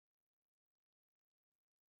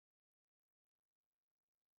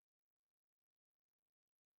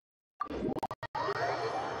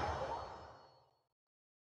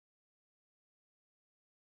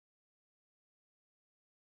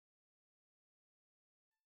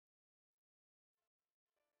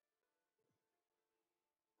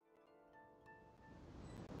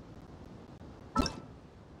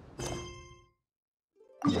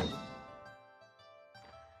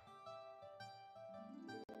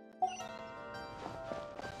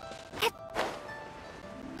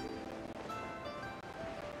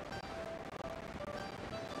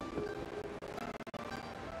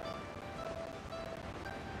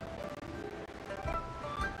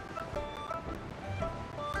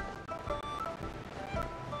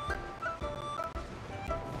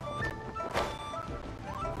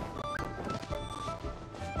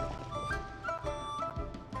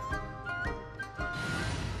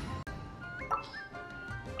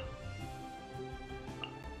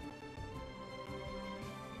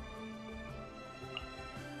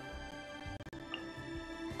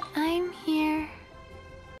I'm here.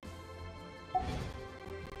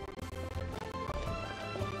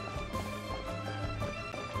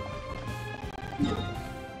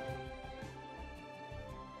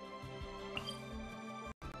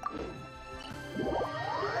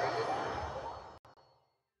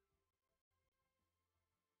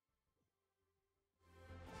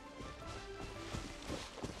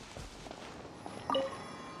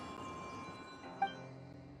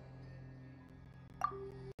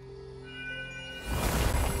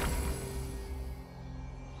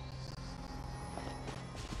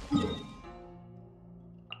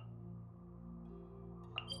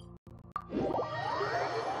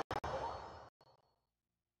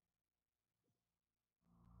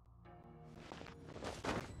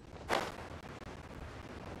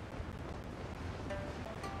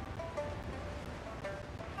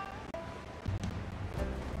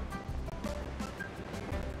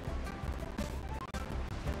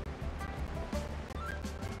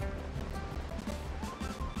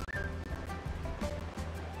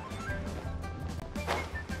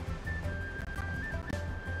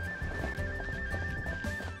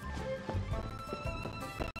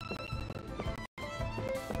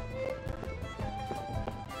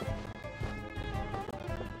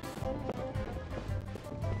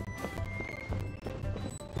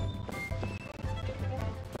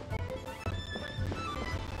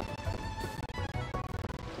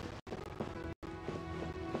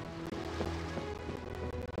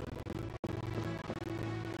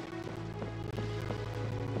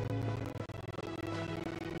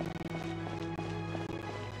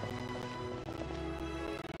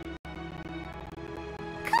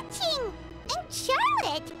 And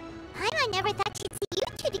Charlotte! I never thought she'd see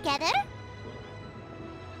you two together.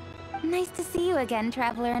 Nice to see you again,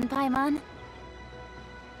 Traveler and Paimon.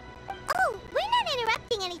 Oh, we're not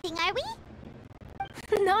interrupting anything, are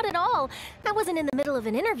we? Not at all. I wasn't in the middle of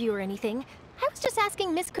an interview or anything. I was just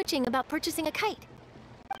asking Miss Kuching about purchasing a kite.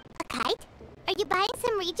 A kite? Are you buying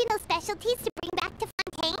some regional specialties to bring back to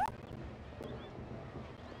Fontaine?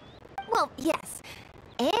 Well, yes.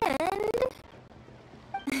 And...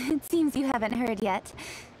 It seems you haven't heard yet.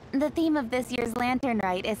 The theme of this year's Lantern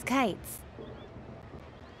Rite is kites.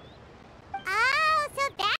 Oh, so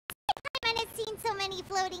that's why Paimon has seen so many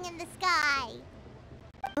floating in the sky.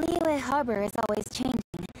 Liyue Harbor is always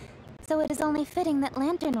changing, so it is only fitting that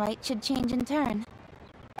Lantern Rite should change in turn.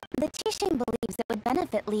 The Qixing believes it would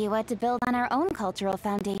benefit Liyue to build on our own cultural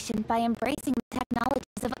foundation by embracing the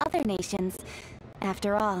technologies of other nations.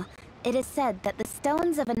 After all, it is said that the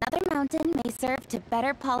stones of another mountain may serve to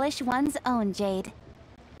better polish one's own jade.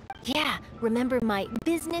 Yeah, remember my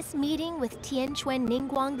business meeting with Tianquan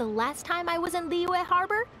Ningguang the last time I was in Liyue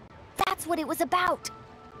Harbor? That's what it was about.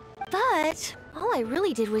 But all I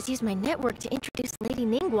really did was use my network to introduce Lady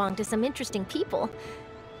Ningguang to some interesting people.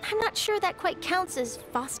 I'm not sure that quite counts as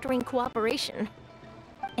fostering cooperation.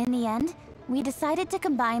 In the end, we decided to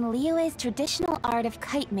combine Liyue's traditional art of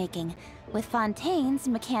kite making with Fontaine's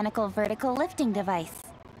mechanical vertical lifting device.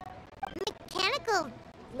 Mechanical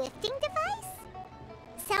lifting device?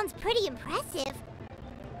 Sounds pretty impressive.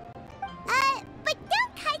 But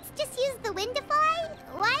don't kites just use the wind to fly?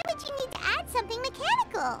 Why would you need to add something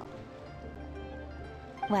mechanical?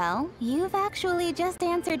 Well, you've actually just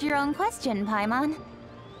answered your own question, Paimon.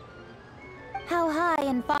 How high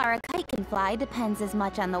and far a kite can fly depends as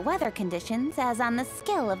much on the weather conditions as on the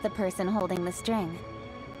skill of the person holding the string.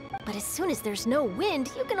 But as soon as there's no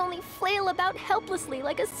wind, you can only flail about helplessly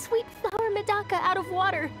like a sweet flower medaka out of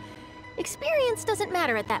water. Experience doesn't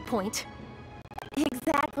matter at that point.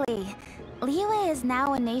 Exactly. Liyue is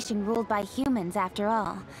now a nation ruled by humans after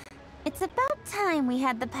all. It's about time we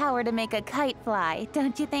had the power to make a kite fly,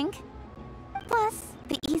 don't you think? Plus,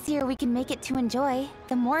 the easier we can make it to enjoy,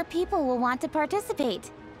 the more people will want to participate.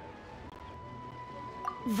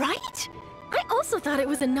 Right? I also thought it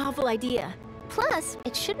was a novel idea. Plus,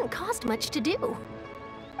 it shouldn't cost much to do.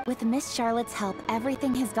 With Miss Charlotte's help,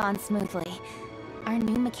 everything has gone smoothly. Our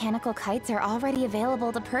new mechanical kites are already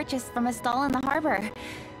available to purchase from a stall in the harbor.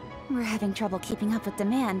 We're having trouble keeping up with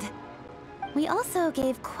demand. We also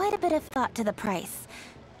gave quite a bit of thought to the price.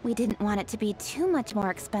 We didn't want it to be too much more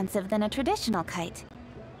expensive than a traditional kite.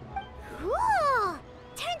 Cool!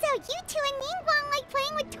 Turns out you two and Ningguang like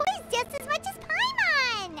playing with toys just as much as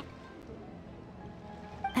Paimon!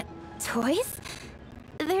 Toys?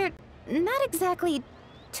 They're not exactly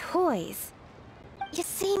toys. You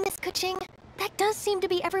see, Miss Kuching? That does seem to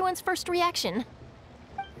be everyone's first reaction.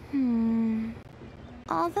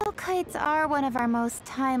 Although kites are one of our most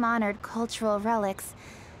time-honored cultural relics,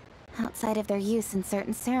 outside of their use in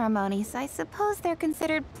certain ceremonies, I suppose they're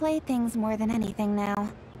considered playthings more than anything now.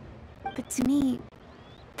 But to me,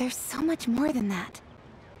 there's so much more than that.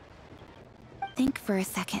 Think for a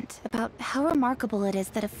second about how remarkable it is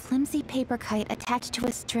that a flimsy paper kite attached to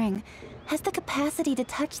a string has the capacity to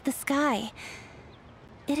touch the sky.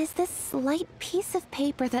 It is this slight piece of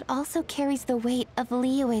paper that also carries the weight of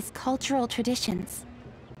Liyue's cultural traditions.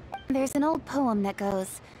 There's an old poem that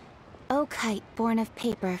goes, "O kite born of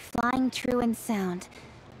paper, flying true and sound,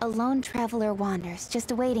 a lone traveler wanders,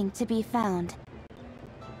 just waiting to be found."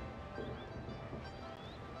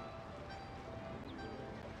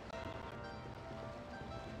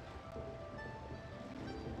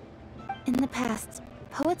 In the past,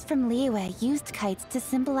 poets from Liyue used kites to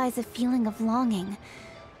symbolize a feeling of longing,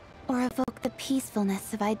 or evoke the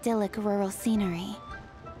peacefulness of idyllic rural scenery.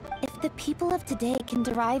 If the people of today can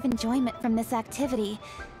derive enjoyment from this activity,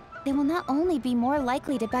 they will not only be more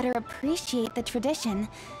likely to better appreciate the tradition,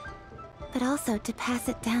 but also to pass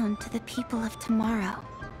it down to the people of tomorrow.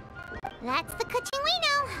 That's the Kuching we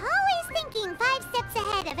know, always thinking 5 steps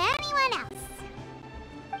ahead of anyone else.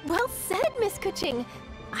 Well said, Miss Kuching.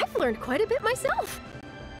 I've learned quite a bit myself.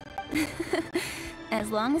 As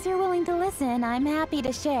long as you're willing to listen, I'm happy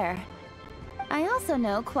to share. I also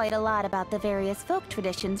know quite a lot about the various folk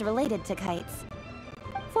traditions related to kites.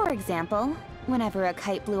 For example, whenever a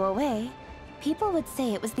kite blew away, people would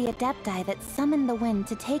say it was the Adepti that summoned the wind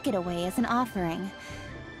to take it away as an offering.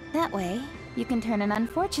 That way, you can turn an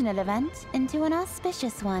unfortunate event into an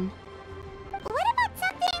auspicious one. What about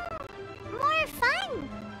something more fun?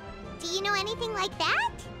 Do you know anything like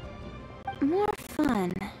that? More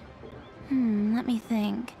fun. Let me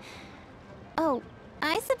think. Oh,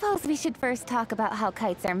 I suppose we should first talk about how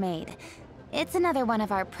kites are made. It's another one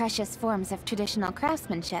of our precious forms of traditional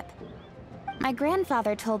craftsmanship. My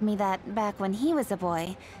grandfather told me that, back when he was a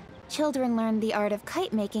boy, children learned the art of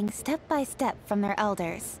kite making step by step from their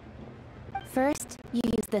elders. First, you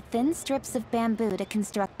use the thin strips of bamboo to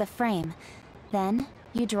construct the frame. Then,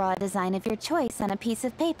 you draw a design of your choice on a piece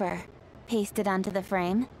of paper, paste it onto the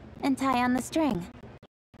frame, and tie on the string.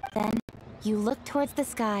 Then, you look towards the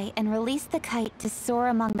sky and release the kite to soar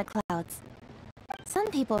among the clouds. Some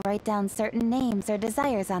people write down certain names or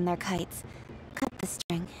desires on their kites, cut the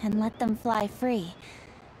string, and let them fly free.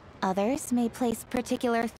 Others may place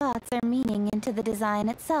particular thoughts or meaning into the design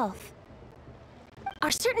itself.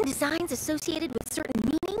 Are certain designs associated with certain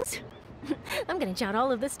meanings? I'm gonna jot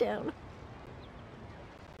all of this down.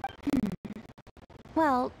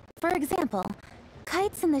 Well, for example,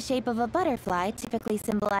 kites in the shape of a butterfly typically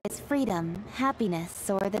symbolize freedom, happiness,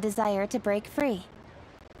 or the desire to break free.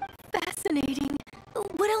 Fascinating.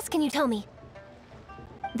 What else can you tell me?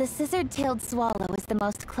 The scissored-tailed swallow is the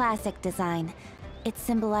most classic design. It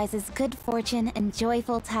symbolizes good fortune and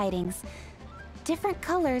joyful tidings. Different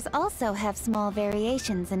colors also have small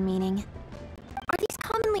variations in meaning. Are these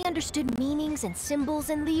commonly understood meanings and symbols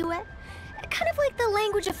in Liyue? Kind of like the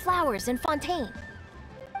language of flowers in Fontaine.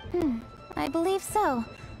 I believe so.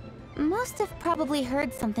 Most have probably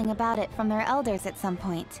heard something about it from their elders at some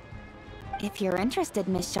point. If you're interested,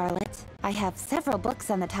 Miss Charlotte, I have several books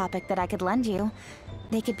on the topic that I could lend you.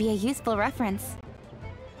 They could be a useful reference.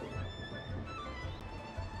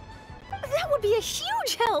 That would be a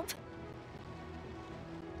huge help!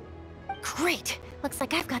 Great! Looks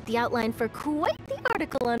like I've got the outline for quite the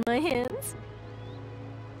article on my hands.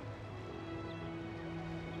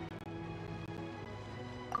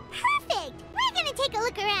 Perfect! We're gonna take a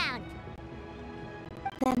look around.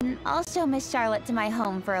 Then I'll show Miss Charlotte to my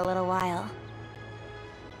home for a little while.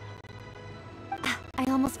 I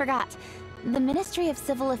almost forgot. The Ministry of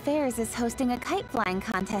Civil Affairs is hosting a kite flying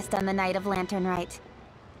contest on the night of Lantern Rite.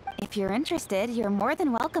 If you're interested, you're more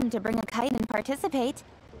than welcome to bring a kite and participate.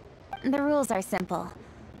 The rules are simple.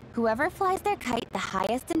 Whoever flies their kite the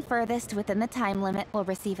highest and furthest within the time limit will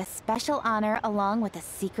receive a special honor along with a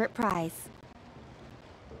secret prize.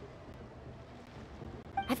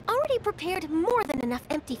 I've already prepared more than enough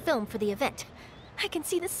empty film for the event. I can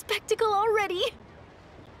see the spectacle already.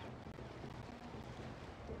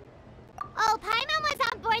 Oh, Paimon was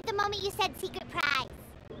on board the moment you said secret prize.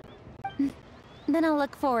 Then I'll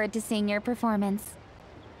look forward to seeing your performance.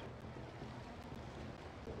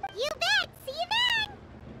 You bet! See you then!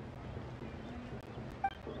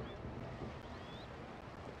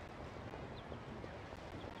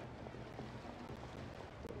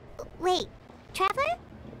 Wait, Traveler?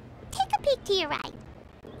 Take a peek to your right.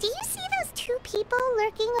 Do you see those two people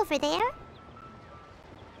lurking over there?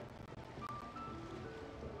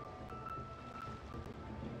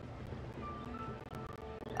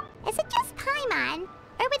 Is it just Paimon?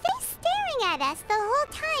 Or were they staring at us the whole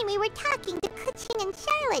time we were talking to Kuching and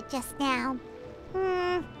Charlotte just now?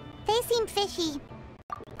 They seem fishy.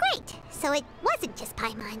 Great, so it wasn't just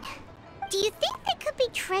Paimon. Do you think they could be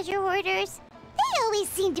treasure hoarders? They always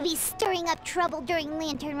seem to be stirring up trouble during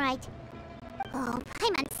Lantern Rite. Oh,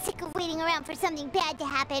 Paimon's sick of waiting around for something bad to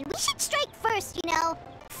happen. We should strike first, you know.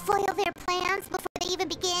 Foil their plans before they even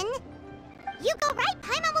begin. You go right,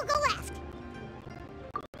 Paimon will go left.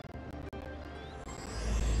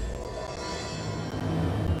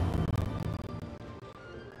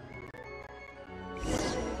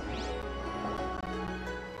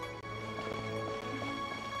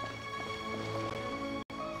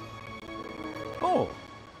 Oh.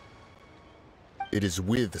 It is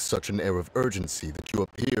with such an air of urgency that you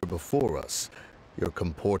appear before us. Your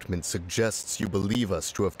comportment suggests you believe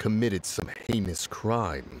us to have committed some heinous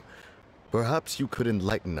crime. Perhaps you could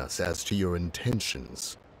enlighten us as to your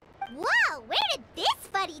intentions. Whoa, where did this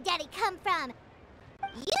fuddy-duddy come from?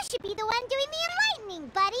 You should be the one doing the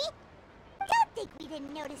enlightening, buddy. Don't think we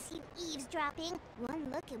didn't notice you eavesdropping.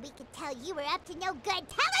 One look and we could tell you were up to no good. Tell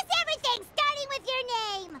us everything, starting with your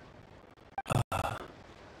name.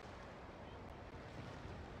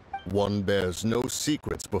 One bears no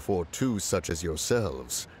secrets before two such as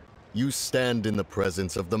yourselves. You stand in the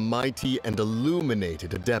presence of the mighty and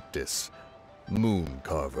illuminated Adeptus,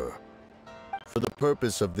 Mooncarver. For the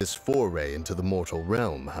purpose of this foray into the mortal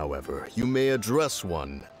realm, however, you may address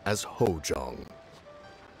one as Hojong.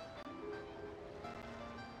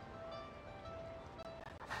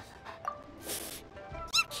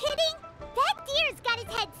 You kidding? That deer's got his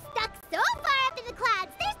head stuck so far up in the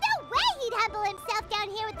clouds, there's no way he'd humble himself down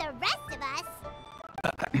here with the rest of us.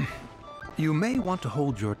 You may want to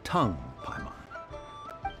hold your tongue, Paimon.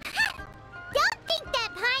 Don't think that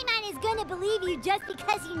Paimon is gonna believe you just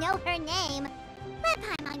because you know her name. Let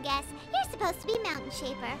Paimon guess. You're supposed to be Mountain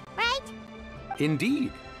Shaper, right?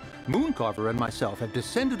 Indeed. Mooncarver and myself have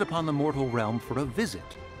descended upon the mortal realm for a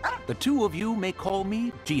visit. The two of you may call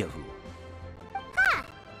me Jiahu. Huh.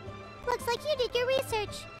 Looks like you did your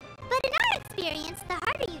research. But in our experience, the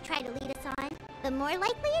harder you try to lead us on, the more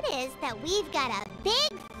likely it is that we've got a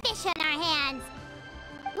big fish on our hands.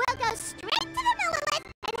 We'll go straight to the Millilith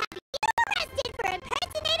and have you arrested for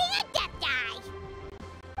impersonating a Adepti.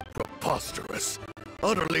 Preposterous!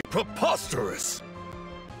 Utterly preposterous!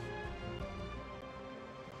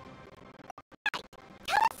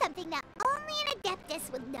 Tell us something that only an Adeptus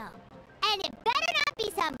would know. And it better not be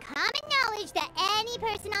some common knowledge that any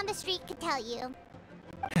person on the street could tell you.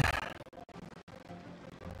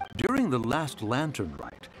 During the last Lantern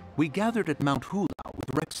Rite, we gathered at Mount Hula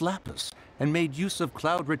with Rex Lapis and made use of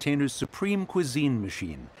Cloud Retainer's supreme cuisine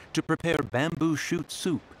machine to prepare bamboo shoot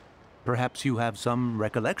soup. Perhaps you have some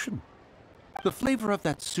recollection? The flavor of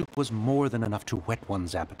that soup was more than enough to whet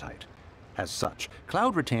one's appetite. As such,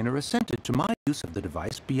 Cloud Retainer assented to my use of the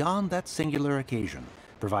device beyond that singular occasion,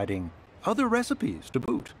 providing other recipes to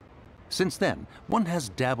boot. Since then, one has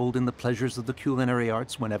dabbled in the pleasures of the culinary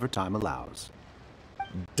arts whenever time allows.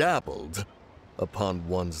 Dabbled? Upon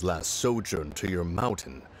one's last sojourn to your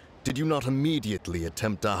mountain, did you not immediately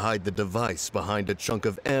attempt to hide the device behind a chunk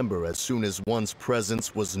of amber as soon as one's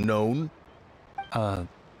presence was known? Did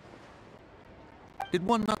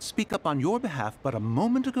one not speak up on your behalf but a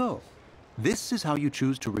moment ago? This is how you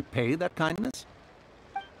choose to repay that kindness?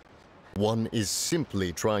 One is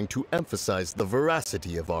simply trying to emphasize the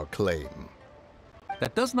veracity of our claim.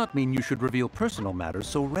 That does not mean you should reveal personal matters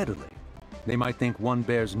so readily. They might think one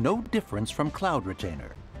bears no difference from Cloud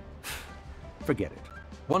Retainer. Forget it.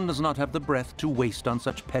 One does not have the breath to waste on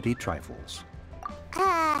such petty trifles.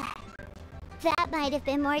 That might have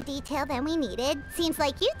been more detail than we needed. Seems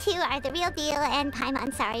like you two are the real deal, and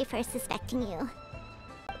Paimon's sorry for suspecting you.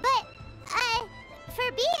 But,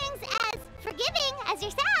 for beings as forgiving as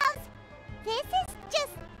yourselves, this is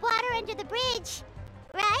just one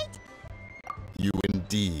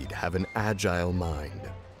indeed have an agile mind.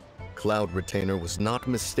 Cloud Retainer was not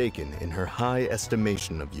mistaken in her high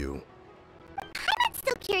estimation of you. I'm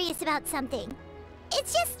still curious about something.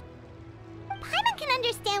 It's just... Paimon can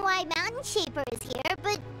understand why Mountain Shaper is here,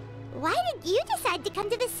 but why did you decide to come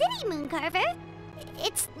to the city, Mooncarver?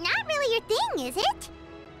 It's not really your thing, is it?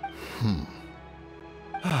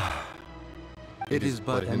 It is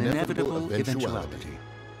but an inevitable eventuality.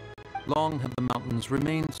 Long have the mountains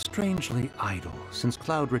remained strangely idle since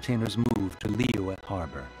Cloud Retainer's move to Liyue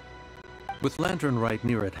Harbor. With Lantern Rite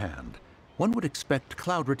near at hand, one would expect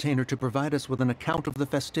Cloud Retainer to provide us with an account of the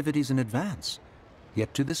festivities in advance.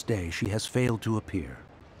 Yet to this day, she has failed to appear.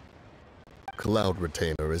 Cloud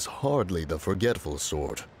Retainer is hardly the forgetful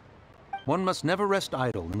sort. One must never rest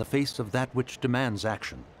idle in the face of that which demands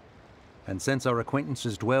action. And since our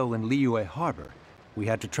acquaintances dwell in Liyue Harbor, we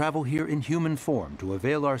had to travel here in human form to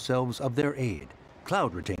avail ourselves of their aid,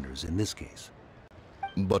 Cloud Retainers in this case.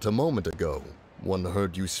 But a moment ago, one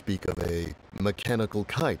heard you speak of a mechanical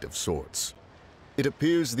kite of sorts. It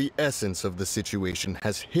appears the essence of the situation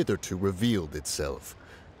has hitherto revealed itself.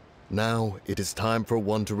 Now it is time for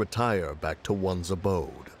one to retire back to one's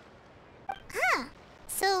abode. Huh.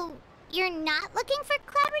 So, you're not looking for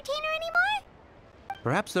Cloud Retainer anymore?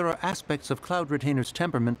 Perhaps there are aspects of Cloud Retainer's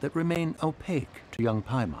temperament that remain opaque to young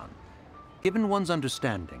Paimon. Given one's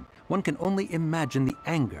understanding, one can only imagine the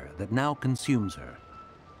anger that now consumes her.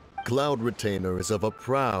 Cloud Retainer is of a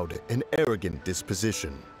proud and arrogant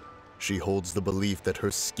disposition. She holds the belief that her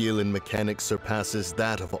skill in mechanics surpasses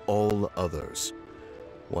that of all others.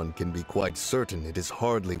 One can be quite certain it is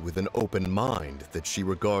hardly with an open mind that she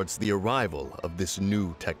regards the arrival of this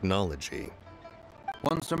new technology.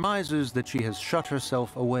 One surmises that she has shut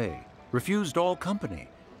herself away, refused all company,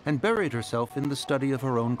 and buried herself in the study of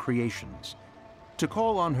her own creations. To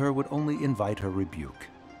call on her would only invite her rebuke.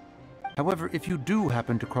 However, if you do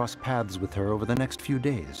happen to cross paths with her over the next few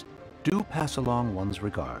days, do pass along one's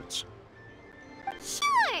regards.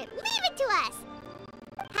 Sure, leave it to us.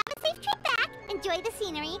 Have a safe trip back, enjoy the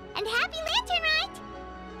scenery, and happy Lantern Rite!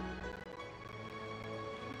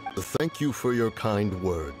 Thank you for your kind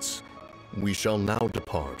words. We shall now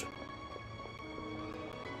depart.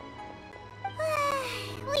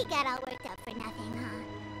 We got all worked up for nothing,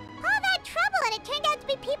 huh? All that trouble and it turned out to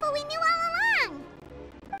be people we knew all along.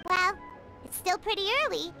 Well, it's still pretty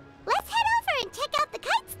early. Let's head over and check out the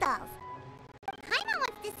kite stalls. Paimon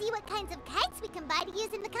wants to see what kinds of kites we can buy to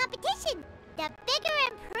use in the competition. The bigger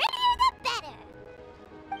and prettier, the better.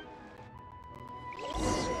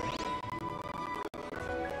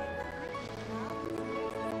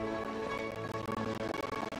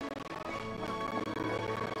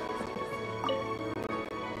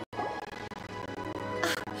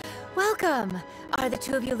 Welcome! Are the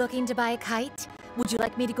two of you looking to buy a kite? Would you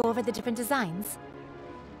like me to go over the different designs?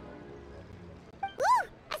 Ooh!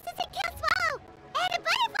 A scissor kill swallow! And a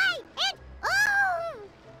butterfly! And... oh!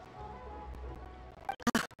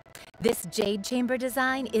 This jade chamber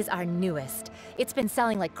design is our newest. It's been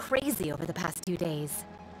selling like crazy over the past few days.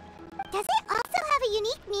 Does it also have a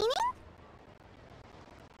unique meaning?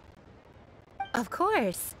 Of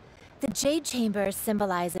course. The jade chamber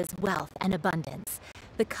symbolizes wealth and abundance.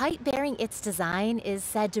 The kite bearing its design is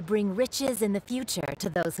said to bring riches in the future to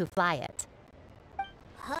those who fly it.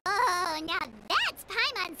 Oh, now that's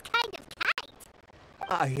Paimon's kind of kite!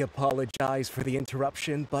 I apologize for the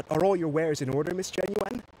interruption, but are all your wares in order, Miss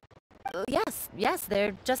Genuine? Yes,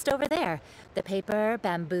 they're just over there. The paper,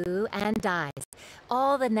 bamboo, and dyes.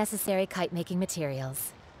 All the necessary kite-making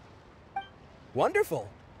materials. Wonderful!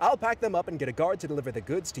 I'll pack them up and get a guard to deliver the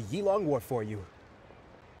goods to Yilong Wharf for you.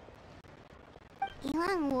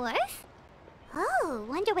 Yilong Wharf? Oh,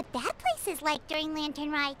 wonder what that place is like during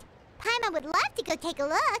Lantern Rite. Paimon would love to go take a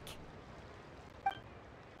look.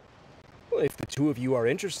 Well, if the two of you are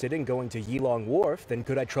interested in going to Yilong Wharf, then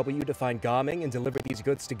could I trouble you to find Gaming and deliver these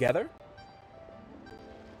goods together?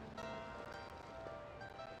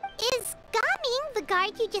 Is Gaming the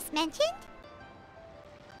guard you just mentioned?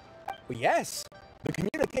 Well, yes. The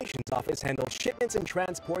communications office handles shipments and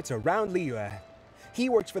transports around Liyue. He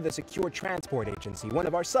works for the Secure Transport Agency, one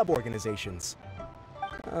of our sub-organizations.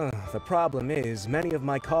 The problem is, many of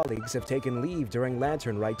my colleagues have taken leave during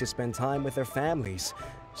Lantern Rite to spend time with their families.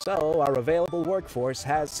 So, our available workforce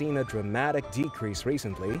has seen a dramatic decrease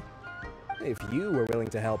recently. If you were willing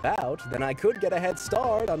to help out, then I could get a head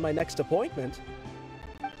start on my next appointment.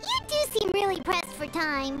 You do seem really pressed for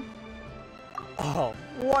time. Oh,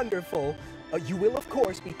 wonderful! You will, of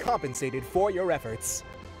course, be compensated for your efforts.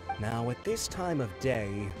 Now, at this time of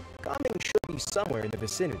day, Gaming should be somewhere in the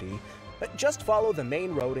vicinity. Just follow the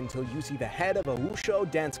main road until you see the head of a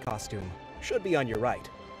Wushu dance costume. Should be on your right.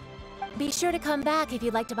 Be sure to come back if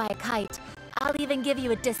you'd like to buy a kite. I'll even give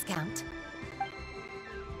you a discount.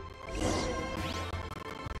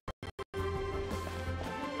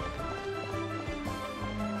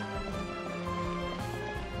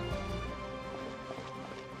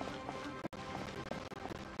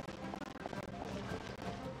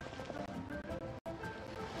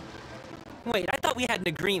 Wait, I thought we had an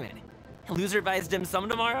agreement. Loser buys dim sum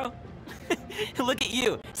tomorrow? Look at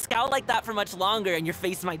you. Scowl like that for much longer and your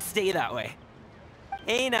face might stay that way.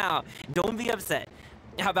 Hey now, don't be upset.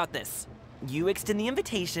 How about this? You extend the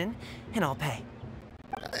invitation, and I'll pay.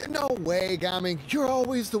 No way, Gaming. You're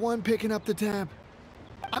always the one picking up the tab.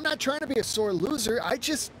 I'm not trying to be a sore loser. I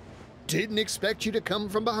just didn't expect you to come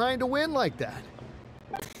from behind to win like that.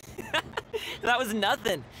 That was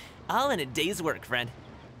nothing. All in a day's work, friend.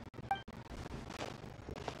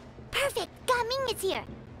 Perfect! Gaming is here!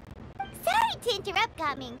 Sorry to interrupt,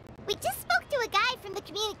 Gaming. We just spoke to a guy from the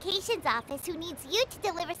communications office who needs you to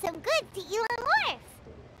deliver some goods to Elon Wharf.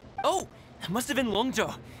 Oh, it must have been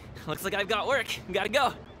Longzhou. Looks like I've got work. Gotta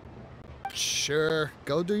go. Sure,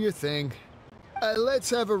 go do your thing. Let's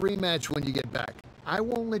have a rematch when you get back. I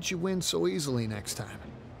won't let you win so easily next time.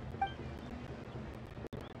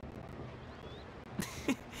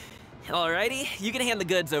 Alrighty, you can hand the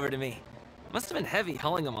goods over to me. Must have been heavy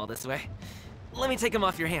hauling them all this way. Let me take them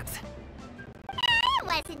off your hands. It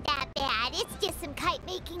wasn't that bad. It's just some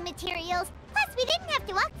kite-making materials. Plus, we didn't have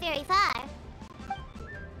to walk very far.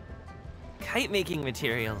 Kite-making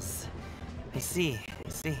materials. I see.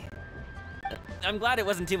 I'm glad it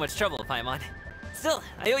wasn't too much trouble, Paimon. Still,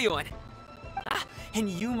 I owe you one. Ah, and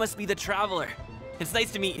you must be the traveler. It's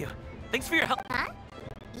nice to meet you. Thanks for your help. Huh?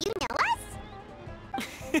 You know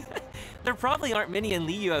us? There probably aren't many in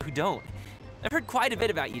Liyue who don't. I've heard quite a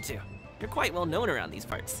bit about you two. You're quite well known around these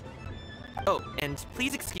parts. Oh, and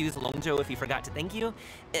please excuse Longzhou if he forgot to thank you.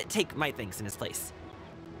 Take my thanks in his place.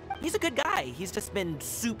 He's a good guy. He's just been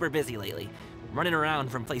super busy lately, running around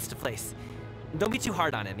from place to place. Don't be too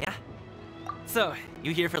hard on him, yeah? So,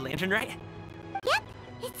 you here for Lantern Rite? Yep.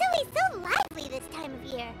 It's always so lively this time of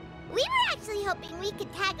year. We were actually hoping we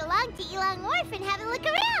could tag along to Elon Wharf and have a look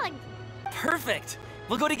around. Perfect.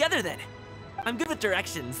 We'll go together then. I'm good with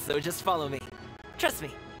directions, so just follow me. Trust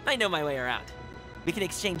me, I know my way around. We can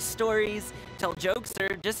exchange stories, tell jokes,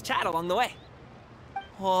 or just chat along the way.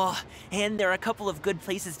 Oh, and there are a couple of good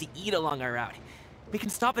places to eat along our route. We can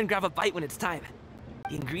stop and grab a bite when it's time.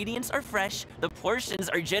 The ingredients are fresh, the portions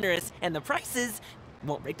are generous, and the prices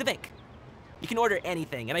won't break the bank. You can order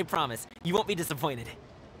anything, and I promise, you won't be disappointed.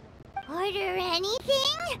 Order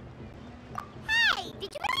anything? Hey,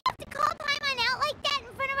 did you really have to call Paimon out like that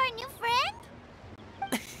in front of our new friend?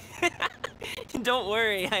 Don't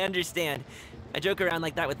worry, I understand. I joke around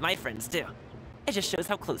like that with my friends, too. It just shows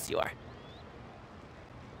how close you are.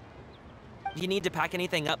 Do you need to pack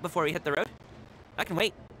anything up before we hit the road? I can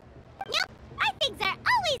wait. Nope, our things are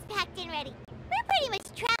always packed and ready. We're pretty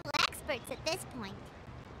much travel experts at this point.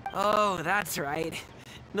 Oh, that's right.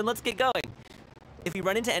 Then let's get going. If we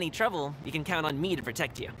run into any trouble, you can count on me to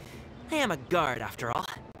protect you. I am a guard, after all.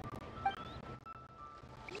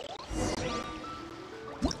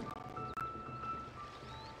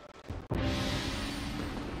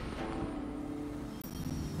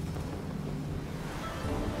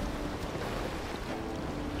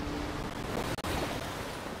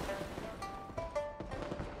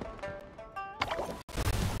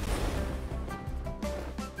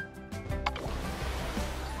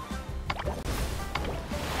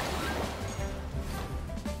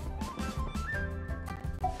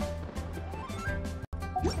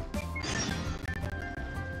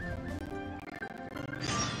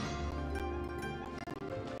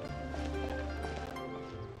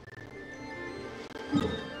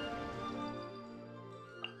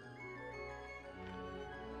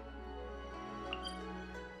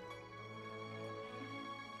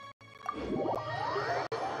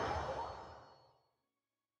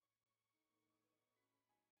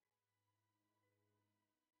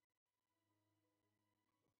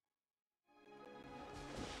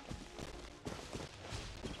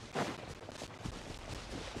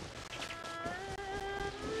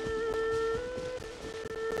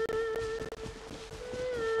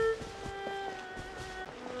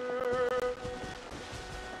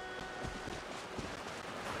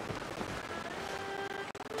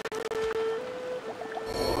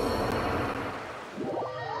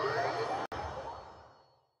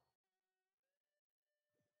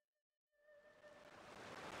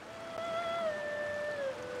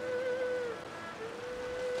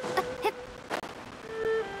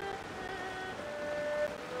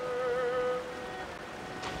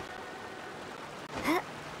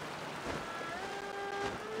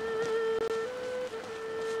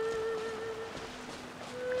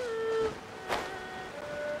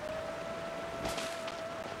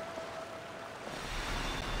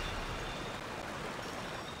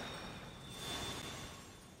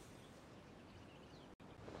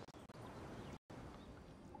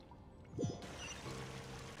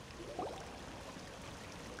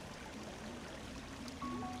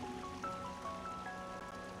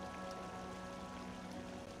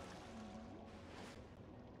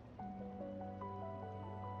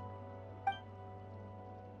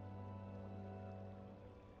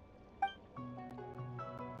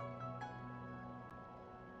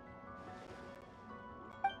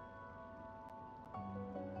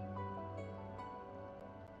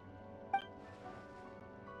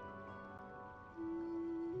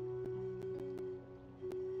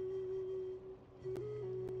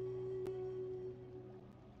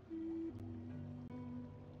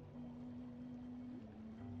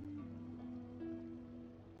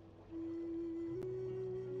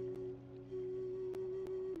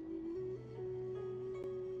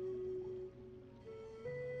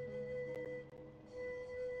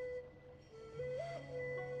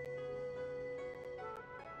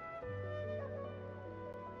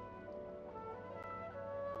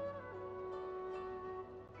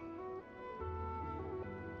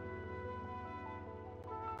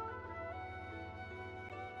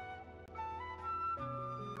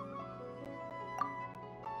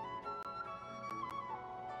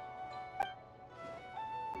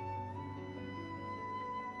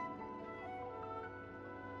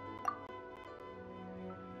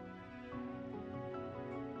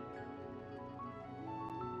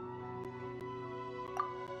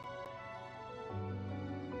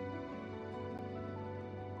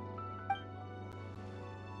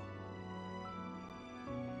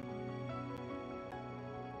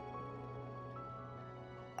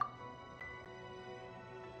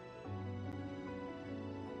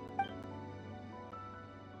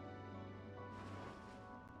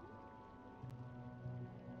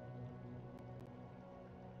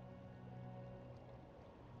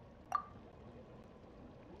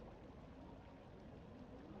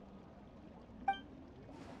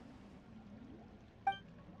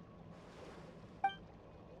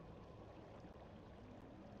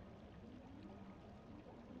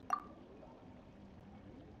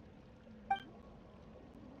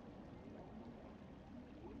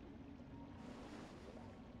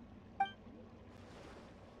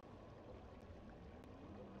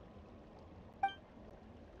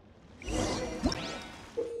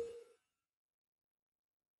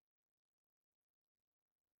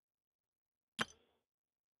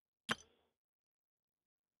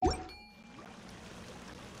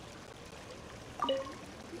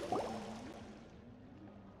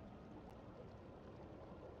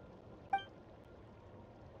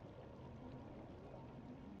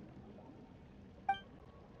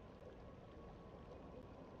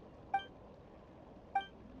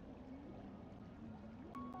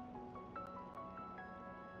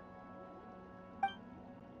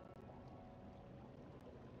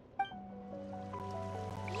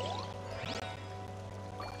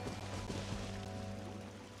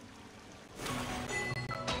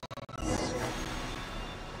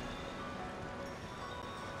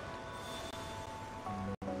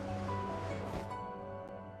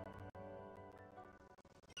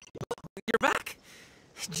 You're back?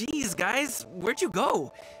 Jeez, guys, where'd you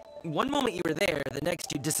go? One moment you were there, the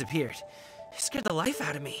next you disappeared. You scared the life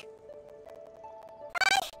out of me.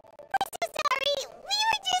 We're so sorry. We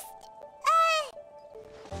were just,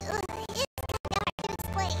 it's kind of hard to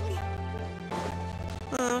explain.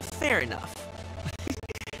 Fair enough.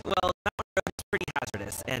 Well, that road is pretty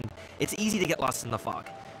hazardous, and it's easy to get lost in the fog.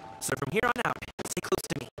 So from here on out, stay close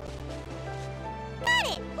to me.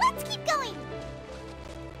 Got it. Let's keep going.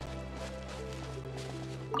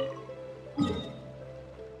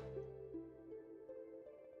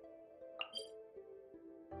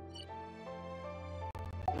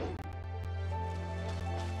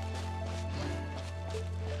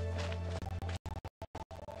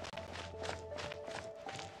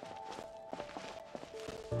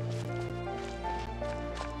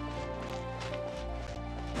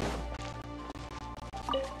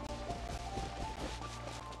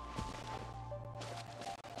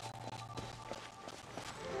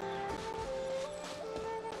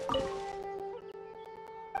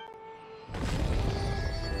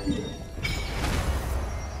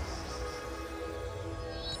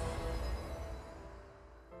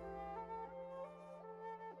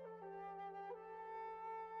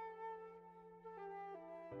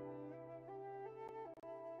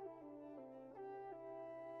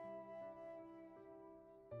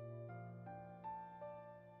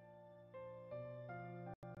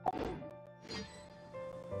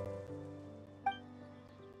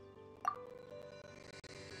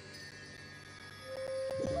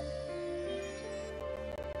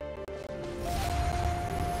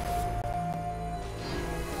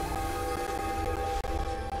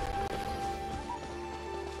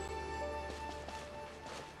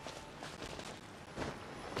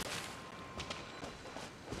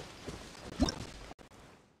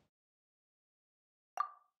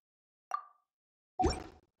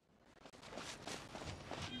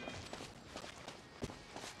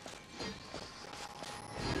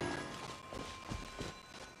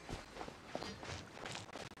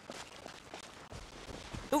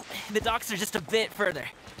 Ooh, the docks are just a bit further.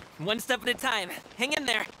 One step at a time. Hang in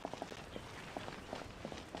there.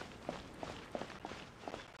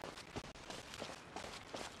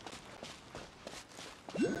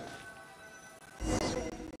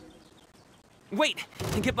 Wait!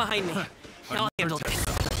 Get behind me. I'll handle this.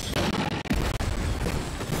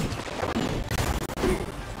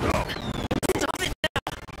 Stop it now!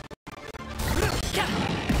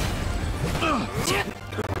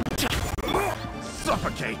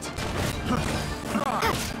 Suffocate!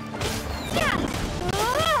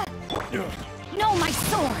 No, my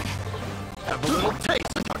sword! Have a little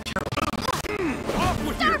taste of my kill! Off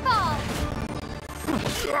with you! Starfall!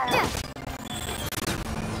 Suffocate!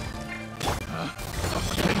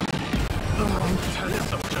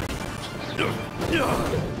 Suffocate!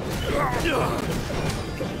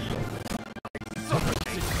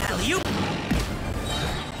 Suffocate! Alley-oop!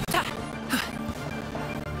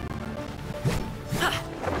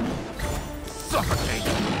 Suffocate!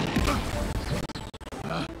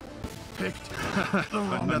 Picked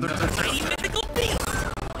another Tiny mythical beast!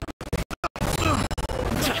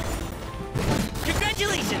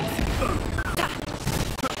 Congratulations!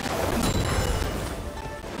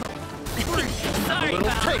 Sorry, little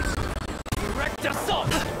pal. taste! Direct assault!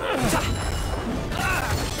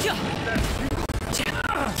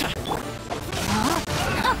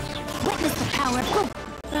 Witness the power.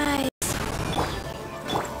 Right.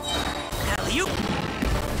 Alley-oop!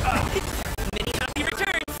 Many happy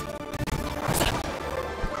returns!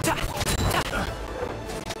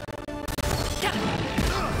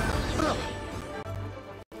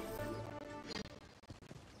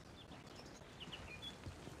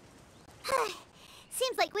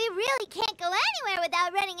 Seems like we really can't go anywhere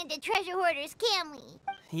without running into treasure hoarders, can we?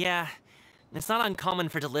 Yeah, it's not uncommon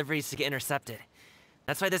for deliveries to get intercepted.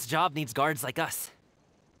 That's why this job needs guards like us.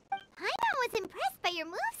 Paimon was impressed by your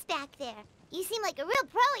moves back there. You seem like a real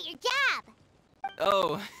pro at your job.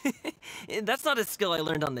 Oh, that's not a skill I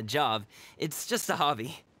learned on the job. It's just a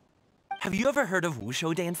hobby. Have you ever heard of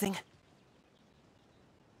wushu dancing?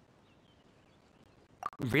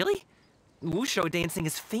 Really? Wushu dancing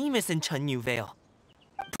is famous in Chunyu Vale.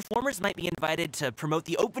 Performers might be invited to promote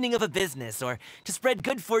the opening of a business or to spread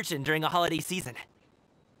good fortune during a holiday season.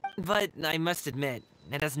 But I must admit,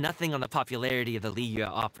 it has nothing on the popularity of the Liyue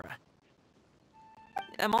Opera.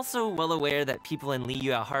 I'm also well aware that people in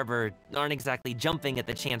Liyue Harbor aren't exactly jumping at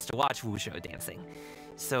the chance to watch wushu dancing,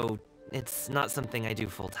 so it's not something I do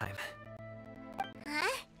full-time.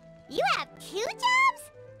 Huh? You have 2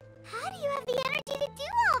 jobs? How do you have the energy to do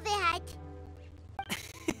all that?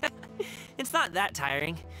 It's not that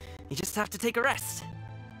tiring. You just have to take a rest.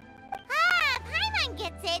 Ah, Paimon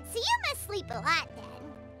gets it, so you must sleep a lot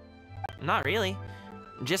then. Not really.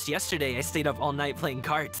 Just yesterday, I stayed up all night playing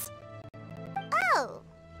cards. Oh.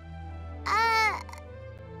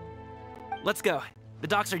 Let's go. The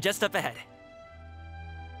docks are just up ahead.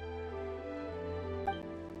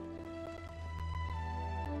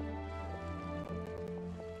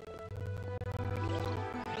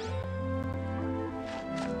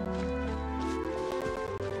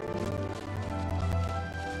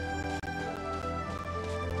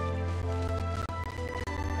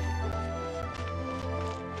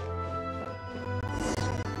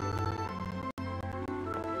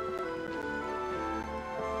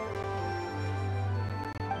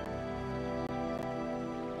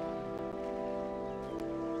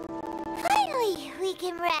 Finally, we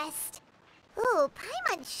can rest. Ooh,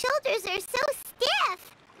 Paimon's shoulders are so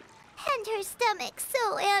stiff. And her stomach's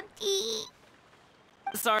so empty.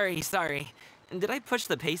 Sorry. Did I push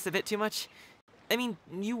the pace a bit too much? I mean,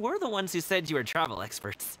 you were the ones who said you were travel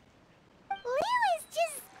experts. Liyue is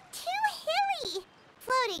just too hilly.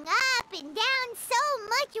 Floating up and down so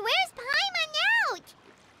much. Where's Paimon out?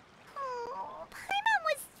 Oh, Paimon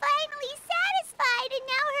was finally satisfied and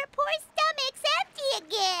now her poor stomach's empty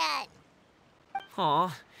again.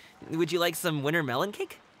 Aw, would you like some winter melon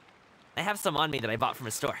cake? I have some on me that I bought from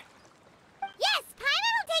a store. Yes,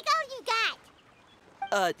 Paimon will take all you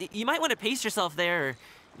got. You might want to pace yourself there, or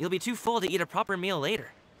you'll be too full to eat a proper meal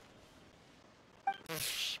later.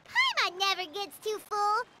 Paimon never gets too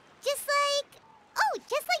full. Just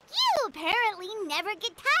like you apparently never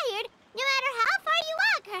get tired, no matter how far you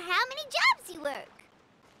walk or how many jobs you work.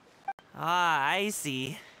 Ah, I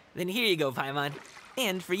see. Then here you go, Paimon.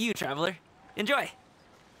 And for you, traveler. Enjoy.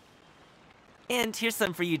 And here's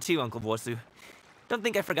some for you too, Uncle Bosu. Don't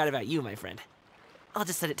think I forgot about you, my friend. I'll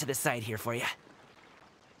just set it to the side here for you.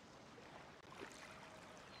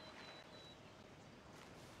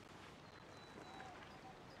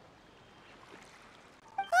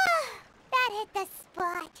 That hit the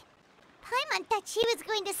spot. Paimon thought she was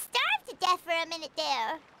going to starve to death for a minute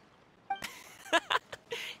there.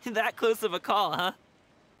 That close of a call,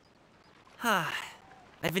 huh?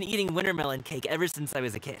 I've been eating winter melon cake ever since I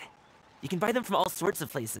was a kid. You can buy them from all sorts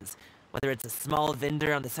of places, whether it's a small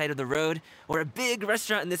vendor on the side of the road or a big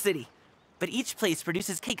restaurant in the city. But each place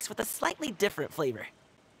produces cakes with a slightly different flavor.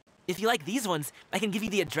 If you like these ones, I can give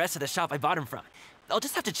you the address of the shop I bought them from. I'll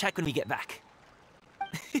just have to check when we get back.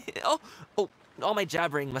 Oh, all my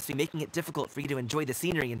jabbering must be making it difficult for you to enjoy the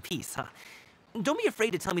scenery in peace, huh? Don't be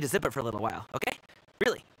afraid to tell me to zip it for a little while, okay?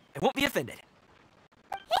 Really, I won't be offended.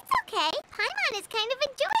 It's okay. Paimon is kind of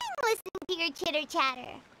enjoying listening to your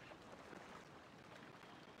chitter-chatter.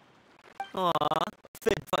 Aw,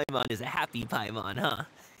 said Paimon is a happy Paimon, huh?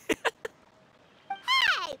 Hey,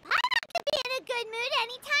 Paimon can be in a good mood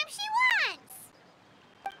anytime she wants.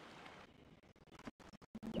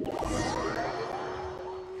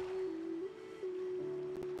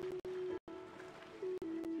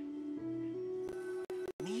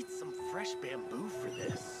 Need some fresh bamboo for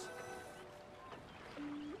this.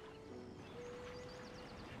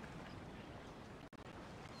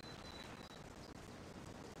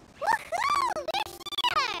 Woohoo! We're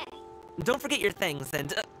here! Don't forget your things,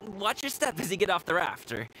 and watch your step as you get off the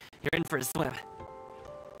raft, or you're in for a swim.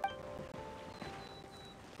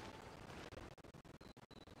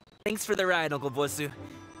 Thanks for the ride, Uncle Bosu.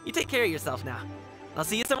 You take care of yourself now. I'll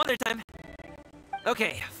see you some other time.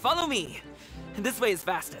 Okay, follow me. This way is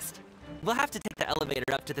fastest. We'll have to take the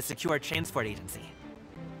elevator up to the secure transport agency.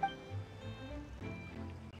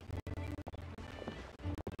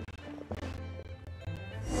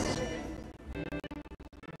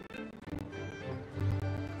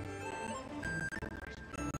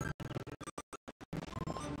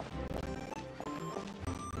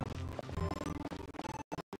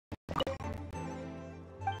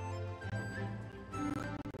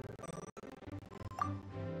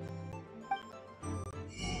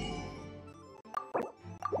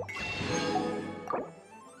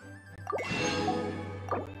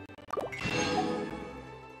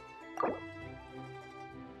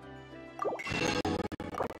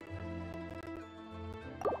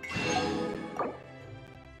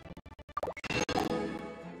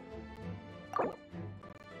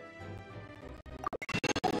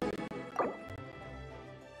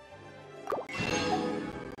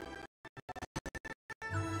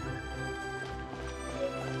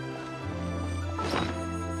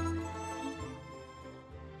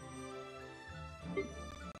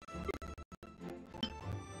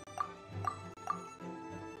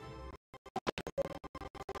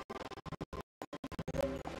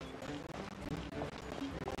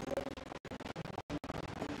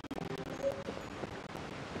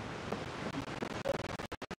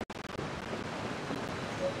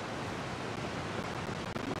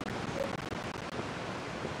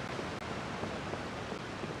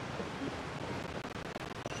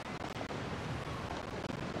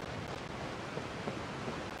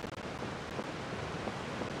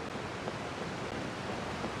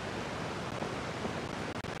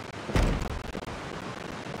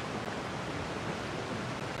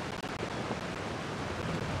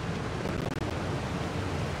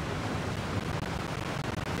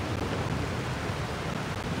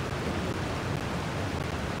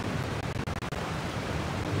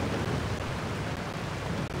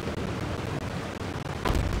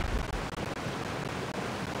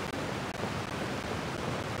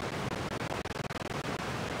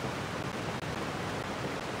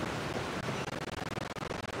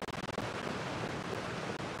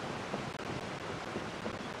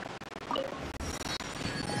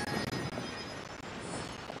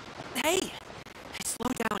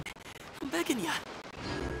 ya.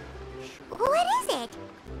 What is it?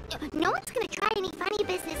 No one's gonna try any funny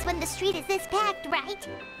business when the street is this packed, right?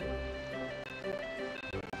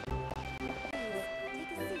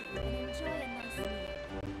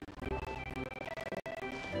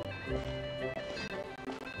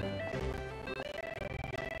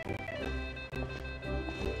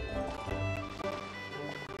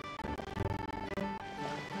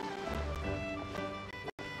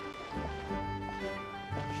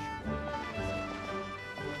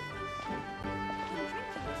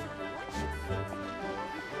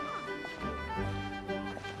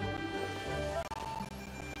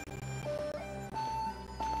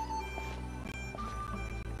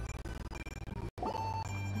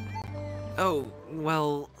 Oh,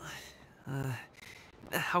 well...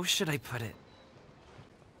 how should I put it?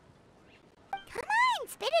 Come on,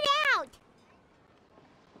 spit it out!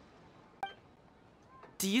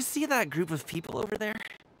 Do you see that group of people over there?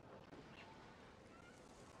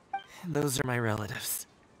 Those are my relatives.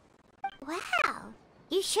 Wow,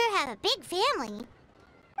 you sure have a big family.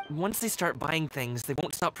 Once they start buying things, they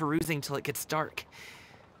won't stop perusing till it gets dark.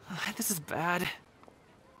 This is bad. They're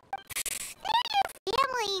your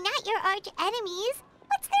family, not your arch enemies.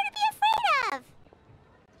 What's there to be afraid of?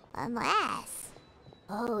 Unless...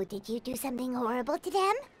 Oh, did you do something horrible to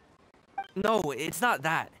them? No, it's not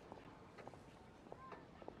that.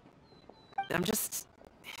 I'm just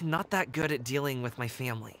not that good at dealing with my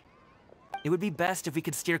family. It would be best if we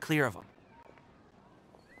could steer clear of them.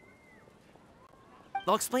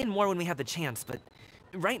 I'll explain more when we have the chance, but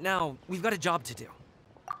right now, we've got a job to do.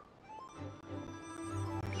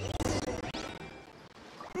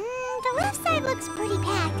 The left side looks pretty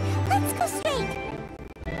packed. Let's go straight.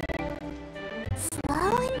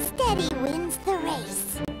 Slow and steady wins the race.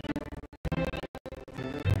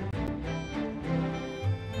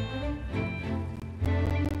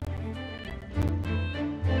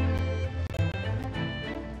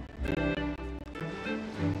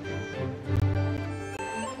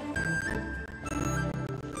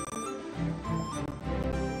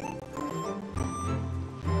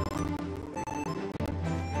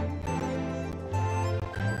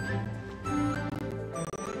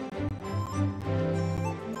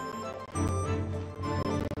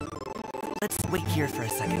 Let's wait here for a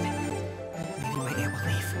second. Maybe my aunt will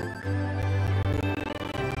leave.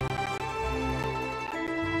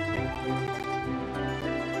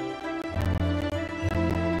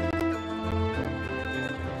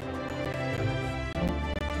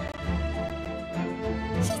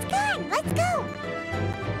 She's gone. Let's go.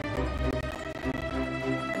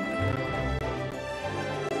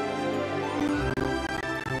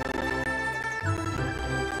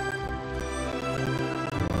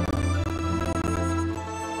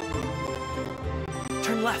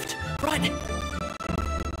 Turn left. Run!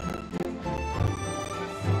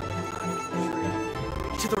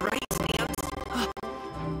 To the right, and...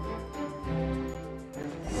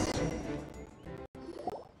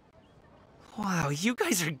 Wow, you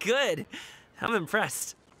guys are good. I'm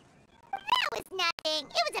impressed. That was nothing.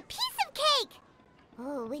 It was a piece of cake.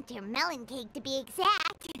 Oh, winter melon cake to be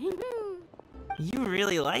exact. You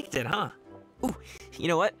really liked it, huh? Ooh, you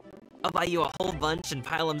know what? I'll buy you a whole bunch and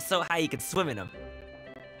pile them so high you could swim in them.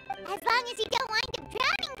 As long as you don't wind up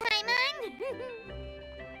drowning, Paimon.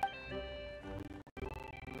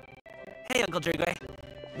 Hey, Uncle Drigway.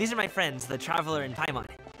 These are my friends, the Traveler and Paimon.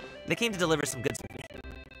 They came to deliver some goods with me.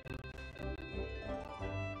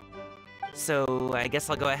 So, I guess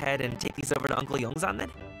I'll go ahead and take these over to Uncle Yongzan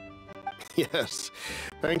then? Yes,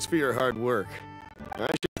 thanks for your hard work. I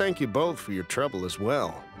should thank you both for your trouble as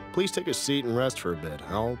well. Please take a seat and rest for a bit.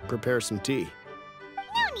 I'll prepare some tea.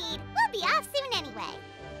 No need. We'll be off soon anyway.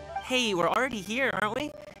 Hey, we're already here, aren't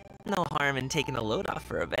we? No harm in taking a load off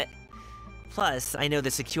for a bit. Plus, I know the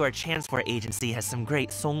Secure Transport Agency has some great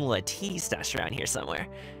Songhua tea stashed around here somewhere.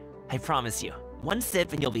 I promise you, one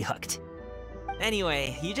sip and you'll be hooked.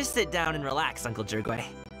 Anyway, you just sit down and relax, Uncle Jirgway.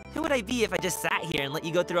 Who would I be if I just sat here and let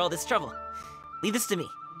you go through all this trouble? Leave this to me.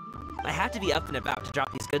 I have to be up and about to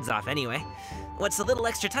drop these goods off anyway. What's a little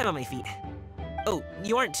extra time on my feet? Oh,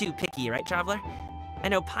 you aren't too picky, right, Traveler? I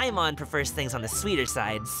know Paimon prefers things on the sweeter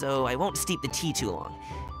side, so I won't steep the tea too long.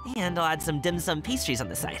 And I'll add some dim sum pastries on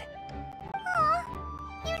the side. Aw,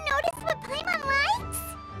 you noticed what Paimon likes?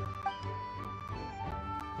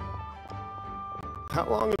 How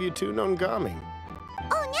long have you two known Gami? Oh,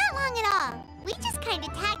 not long at all. We just kind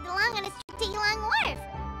of tagged along on his trip to Yulong Wharf.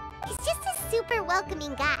 He's just a super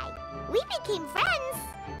welcoming guy. We became friends,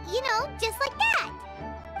 you know, just like that.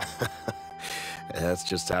 That's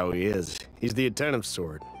just how he is. He's the attentive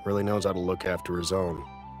sort. Really knows how to look after his own.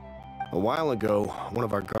 A while ago, one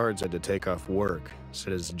of our guards had to take off work,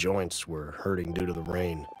 said his joints were hurting due to the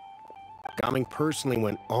rain. Gaming personally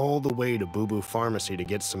went all the way to Boo Boo Pharmacy to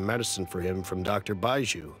get some medicine for him from Dr.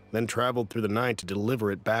 Baiju, then traveled through the night to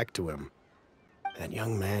deliver it back to him. That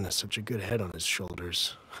young man has such a good head on his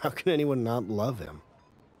shoulders. How can anyone not love him?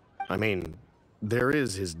 I mean, there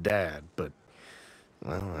is his dad, but,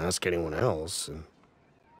 well, ask anyone else, and...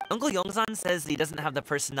 Uncle Yongsan says he doesn't have the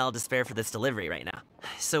personnel to spare for this delivery right now.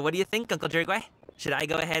 So what do you think, Uncle Jirgui? Should I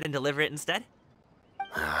go ahead and deliver it instead?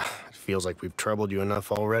 It feels like we've troubled you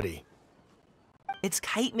enough already. It's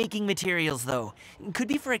kite-making materials, though. Could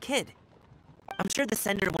be for a kid. I'm sure the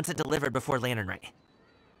sender wants it delivered before Lantern Rite.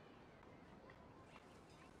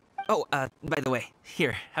 Oh, by the way,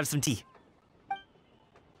 here, have some tea.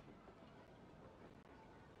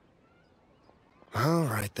 All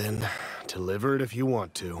right, then. Deliver it if you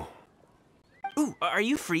want to. Ooh, are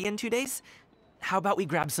you free in 2 days? How about we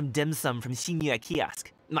grab some dim sum from Shinya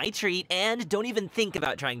Kiosk? My treat, and don't even think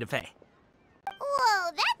about trying to pay.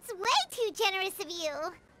 Whoa, that's way too generous of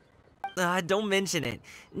you. Don't mention it.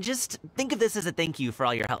 Just think of this as a thank you for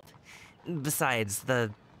all your help. Besides,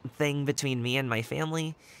 the thing between me and my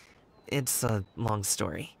family, it's a long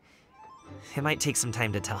story. It might take some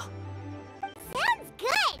time to tell. Sounds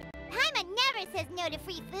good! Paimon never says no to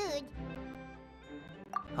free food.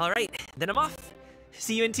 Alright, then I'm off.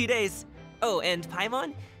 See you in 2 days. Oh, and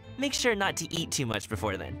Paimon, make sure not to eat too much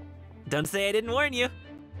before then. Don't say I didn't warn you.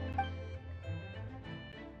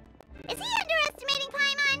 Is he underestimating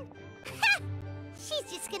Paimon? She's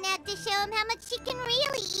just gonna have to show him how much she can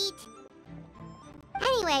really eat.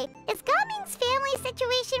 Anyway, is Gaming's family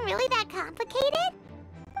situation really that complicated?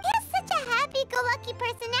 He has such a happy-go-lucky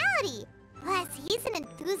personality. Plus, he's an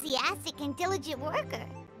enthusiastic and diligent worker.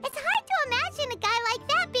 It's hard to imagine a guy like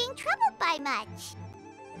that being troubled by much.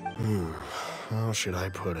 How should I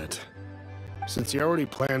put it? Since he already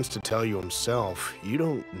plans to tell you himself, you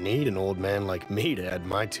don't need an old man like me to add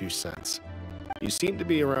my 2 cents. You seem to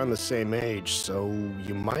be around the same age, so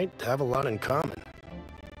you might have a lot in common.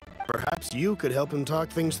 Perhaps you could help him talk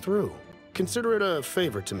things through. Consider it a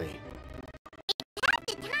favor to me. At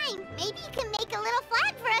the time, maybe you can make a little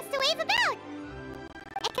flag for us to wave about.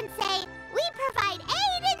 It can say, "We provide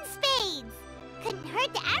aid in spades." Couldn't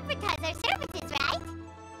hurt to advertise our services, right?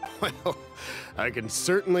 Well, I can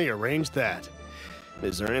certainly arrange that.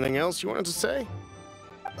 Is there anything else you wanted to say?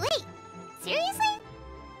 Wait, seriously?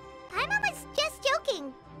 Paimon was just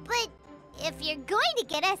joking, but if you're going to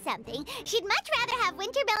get us something, she'd much rather have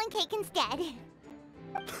winter melon cake instead.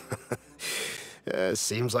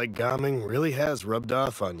 Seems like Gaming really has rubbed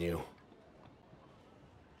off on you.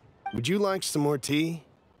 Would you like some more tea?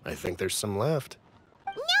 I think there's some left.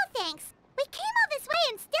 No thanks. We came all this way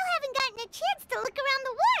and still haven't gotten a chance to look around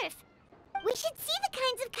the wharf. We should see the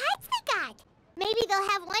kinds of kites they got. Maybe they'll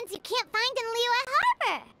have ones you can't find in Liyue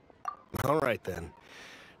Harbor. All right, then.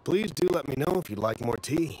 Please do let me know if you'd like more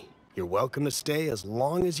tea. You're welcome to stay as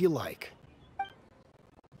long as you like.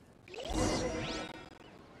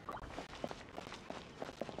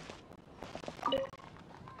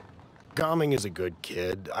 Gaming is a good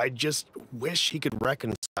kid. I just wish he could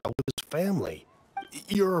reconcile with his family.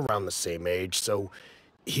 You're around the same age, so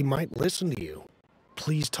he might listen to you.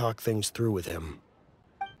 Please talk things through with him.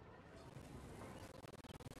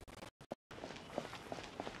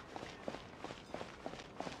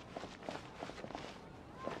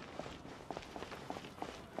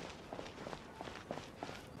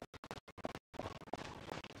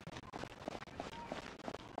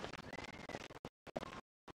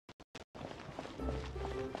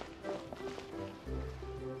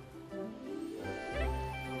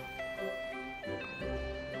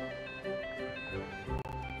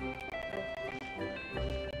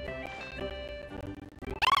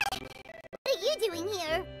 Doing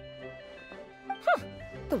here?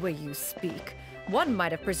 The way you speak, one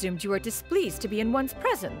might have presumed you were displeased to be in one's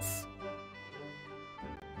presence.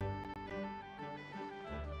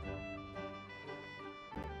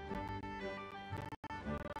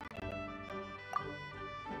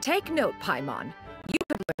 Take note, Paimon. You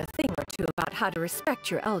could learn a thing or two about how to respect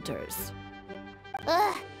your elders.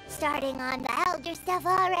 Ugh, starting on the elder stuff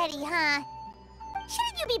already, huh?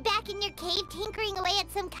 Shouldn't you be back in your cave tinkering away at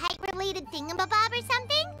some kite-related thingamabob or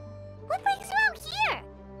something? What brings you out here?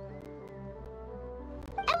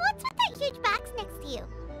 And what's with that huge box next to you?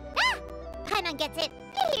 Ah! Paimon gets it.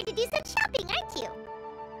 You're here to do some shopping, aren't you?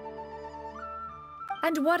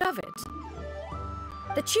 And what of it?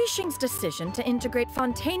 The Qixing's decision to integrate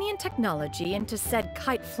Fontanian technology into said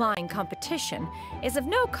kite-flying competition is of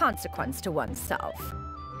no consequence to oneself.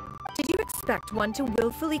 Did you expect one to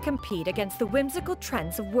willfully compete against the whimsical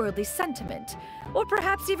trends of worldly sentiment? Or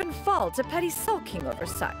perhaps even fall to petty sulking over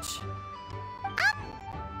such?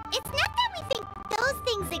 It's not that we think those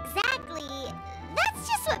things exactly. That's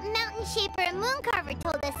just what Mountain Shaper and Moon Carver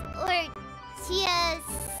told us. Or Tia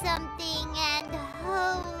something and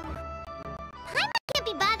Ho. Paimon can't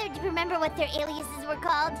be bothered to remember what their aliases were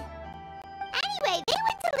called. Anyway, they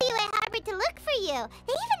went to Liyue Harbor to look for you.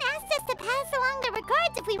 They even asked us to pass along their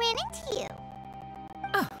regards if we ran into you.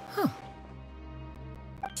 Oh, huh.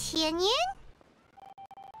 Tianyun?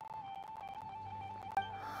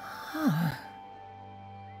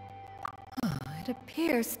 It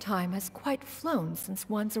appears time has quite flown since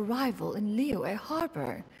one's arrival in Liyue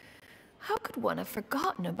Harbor. How could one have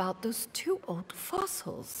forgotten about those two old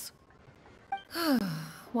fossils?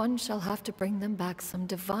 One shall have to bring them back some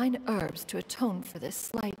divine herbs to atone for this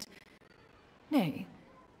slight. Nay,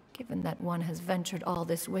 given that one has ventured all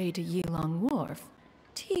this way to Yilong Wharf,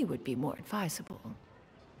 tea would be more advisable.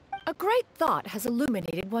 A great thought has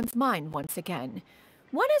illuminated one's mind once again.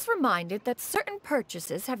 One is reminded that certain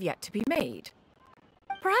purchases have yet to be made.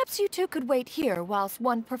 Perhaps you two could wait here whilst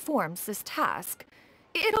one performs this task.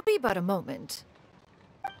 It'll be but a moment.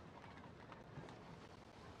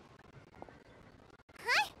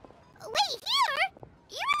 Huh? Wait, here?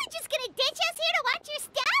 You really just gonna ditch us here to watch your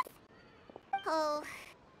stuff? Oh,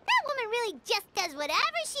 that woman really just does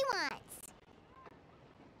whatever she wants.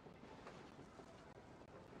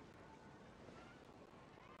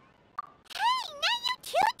 Hey, not you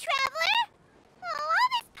too, Traveler! Oh, all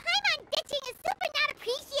this Paimon ditching is super not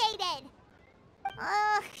appreciated.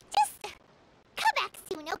 Just come back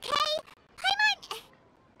soon, okay?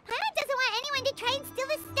 Paimon doesn't want anyone to try and steal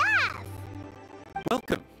his stuff.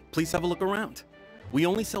 Welcome. Please have a look around. We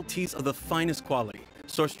only sell teas of the finest quality,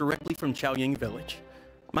 sourced directly from Chaoying Village.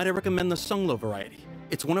 Might I recommend the Sunglo variety?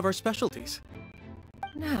 It's one of our specialties.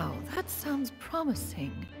 Now, that sounds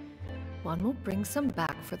promising. One will bring some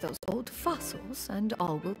back for those old fossils, and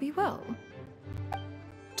all will be well.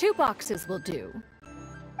 2 boxes will do.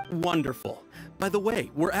 Wonderful. By the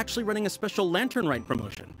way, we're actually running a special Lantern Rite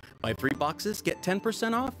promotion. Buy 3 boxes, get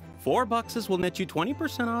 10% off. 4 boxes will net you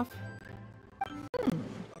 20% off.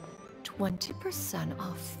 20%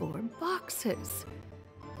 off 4 boxes.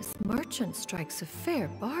 This merchant strikes a fair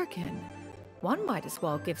bargain. One might as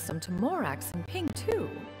well give some to Morax and Ping too.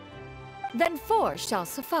 Then 4 shall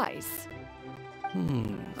suffice.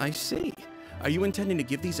 I see. Are you intending to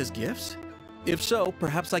give these as gifts? If so,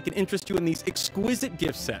 perhaps I can interest you in these exquisite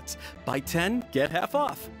gift sets. Buy 10, get half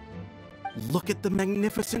off. Look at the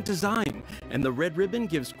magnificent design, and the red ribbon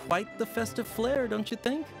gives quite the festive flair, don't you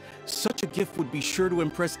think? Such a gift would be sure to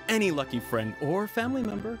impress any lucky friend or family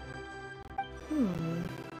member.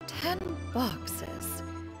 10 boxes.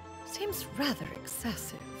 Seems rather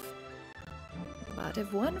excessive. But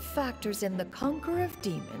if one factors in the Conqueror of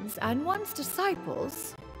Demons and one's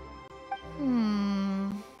disciples...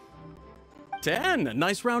 10! A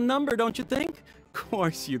nice round number, don't you think? Of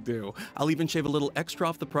course you do. I'll even shave a little extra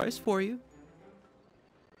off the price for you.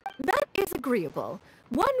 That is agreeable.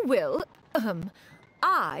 One will...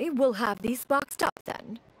 I will have these boxed up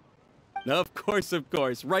then. Of course,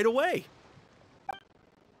 right away.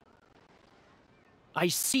 I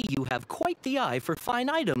see you have quite the eye for fine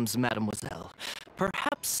items, mademoiselle.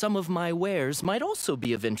 Perhaps some of my wares might also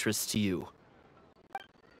be of interest to you.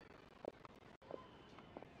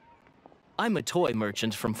 I'm a toy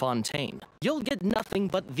merchant from Fontaine. You'll get nothing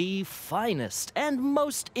but the finest and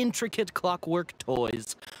most intricate clockwork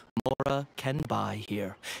toys Mora can buy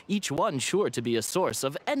here, each one sure to be a source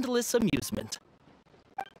of endless amusement.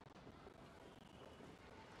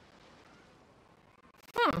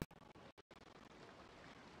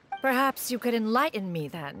 Perhaps you could enlighten me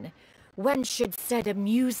then. When should said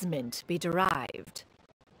amusement be derived?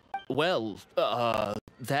 Well,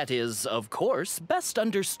 that is, of course, best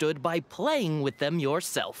understood by playing with them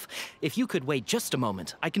yourself. If you could wait just a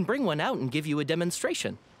moment, I can bring one out and give you a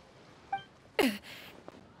demonstration.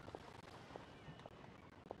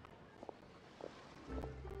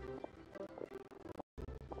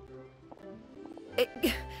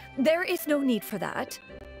 There is no need for that.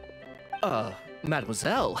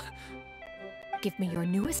 Mademoiselle. Give me your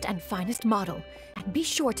newest and finest model, and be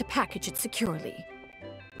sure to package it securely.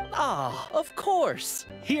 Ah, of course.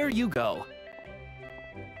 Here you go.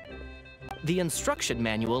 The instruction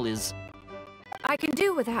manual is... I can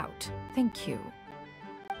do without, thank you.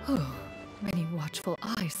 Many watchful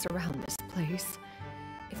eyes surround this place.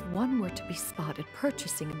 If one were to be spotted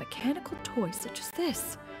purchasing a mechanical toy such as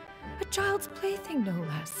this, a child's plaything no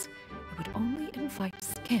less, it would only invite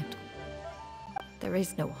scandal. There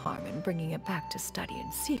is no harm in bringing it back to study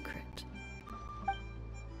in secret.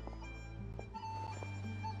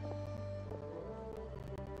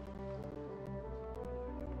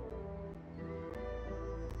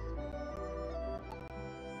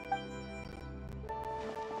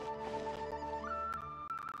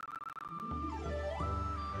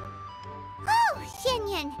 Oh,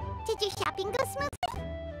 Xianyun, did your shopping go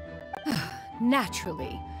smoothly?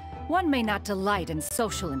 Naturally. One may not delight in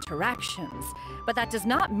social interactions, but that does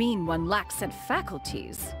not mean one lacks said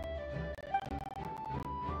faculties.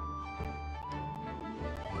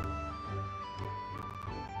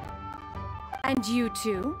 And you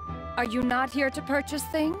two? Are you not here to purchase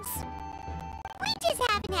things? We just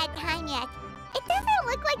haven't had time yet. It doesn't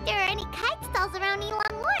look like there are any kite stalls around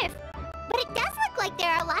Elon Wharf, but it does look like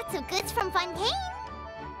there are lots of goods from Fontaine.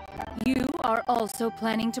 You are also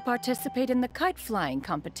planning to participate in the kite flying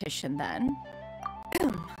competition, then?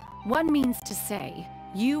 One means to say,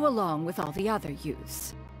 you along with all the other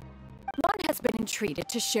youths. One has been entreated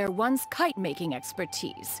to share one's kite-making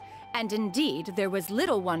expertise, and indeed, there was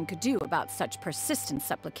little one could do about such persistent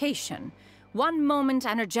supplication. One moment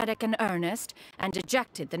energetic and earnest, and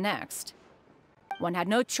dejected the next. One had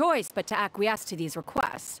no choice but to acquiesce to these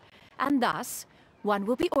requests, and thus, one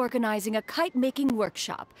will be organizing a kite-making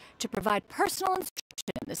workshop to provide personal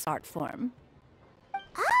instruction in this art form.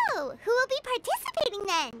 Oh, who will be participating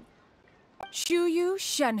then? Shuyu,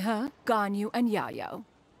 Shenhe, Ganyu, and Yayo.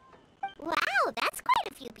 Wow, that's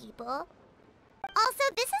quite a few people. Also,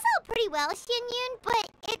 this is all pretty well, Xianyun,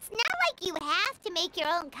 but it's not like you have to make your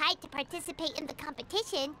own kite to participate in the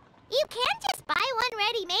competition. You can just buy one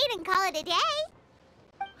ready-made and call it a day.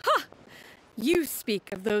 Ha! You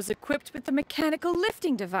speak of those equipped with the mechanical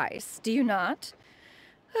lifting device, do you not?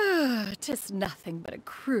 'Tis nothing but a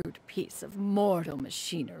crude piece of mortal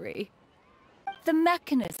machinery. The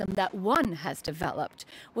mechanism that one has developed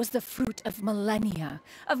was the fruit of millennia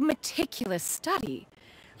of meticulous study.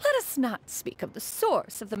 Let us not speak of the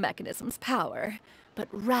source of the mechanism's power, but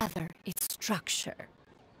rather its structure.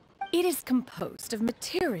 It is composed of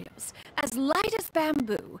materials as light as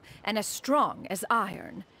bamboo and as strong as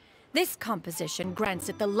iron. This composition grants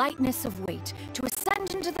it the lightness of weight to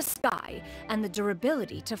ascend into the sky and the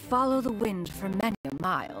durability to follow the wind for many a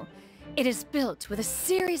mile. It is built with a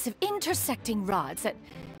series of intersecting rods that...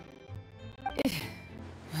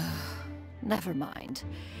 Never mind.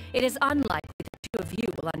 It is unlikely the two of you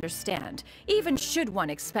will understand, even should one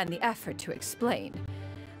expend the effort to explain.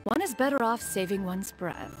 One is better off saving one's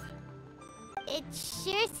breath. It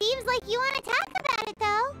sure seems like you want to talk about it,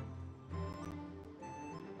 though.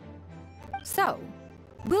 So,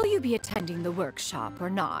 will you be attending the workshop or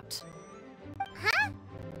not? Huh?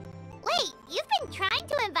 Wait, you've been trying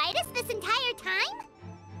to invite us this entire time?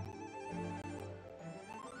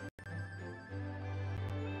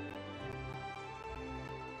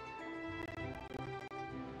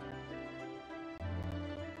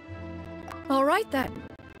 All right then.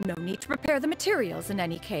 No need to prepare the materials in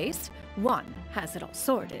any case. One has it all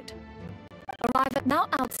sorted. Arrive at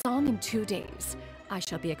Mount Outsom in 2 days. I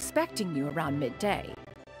shall be expecting you around midday.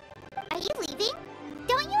 Are you leaving?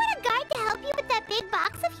 Don't you want a guard to help you with that big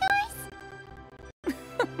box of yours?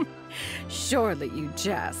 Surely you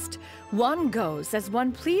jest. One goes as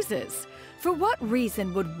one pleases. For what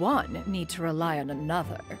reason would one need to rely on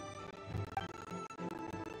another?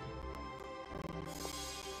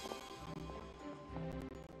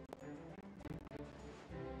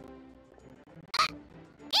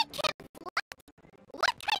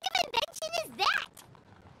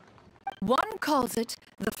 One calls it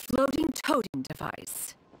the floating toting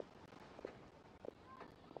device.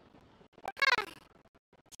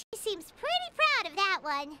 She seems pretty proud of that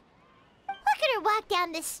one. Look at her walk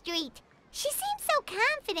down the street. She seems so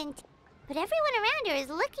confident, but everyone around her is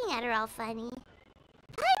looking at her all funny.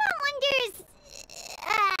 Paimon wonders...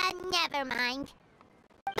 never mind.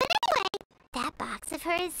 But anyway, that box of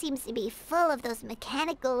hers seems to be full of those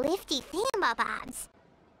mechanical lifty thingamabobs.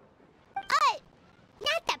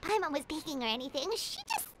 Not that Paimon was peeking or anything. She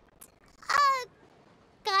just,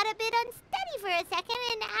 got a bit unsteady for a second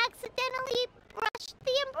and accidentally brushed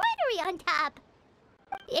the embroidery on top.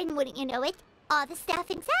 And wouldn't you know it, all the stuff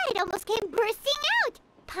inside almost came bursting out.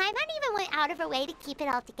 Paimon even went out of her way to keep it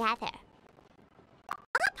all together.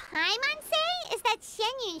 All Paimon say is that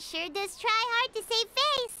Xianyun sure does try hard to save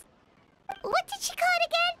face. What did she call it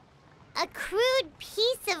again? A crude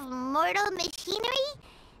piece of mortal machinery?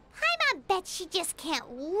 Paimon bet she just can't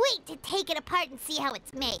wait to take it apart and see how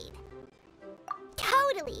it's made.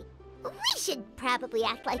 Totally. We should probably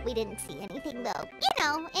act like we didn't see anything, though. You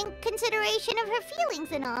know, in consideration of her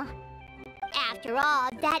feelings and all. After all,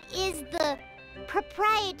 that is the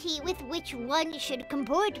propriety with which one should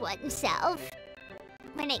comport oneself.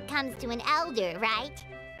 When it comes to an elder, right?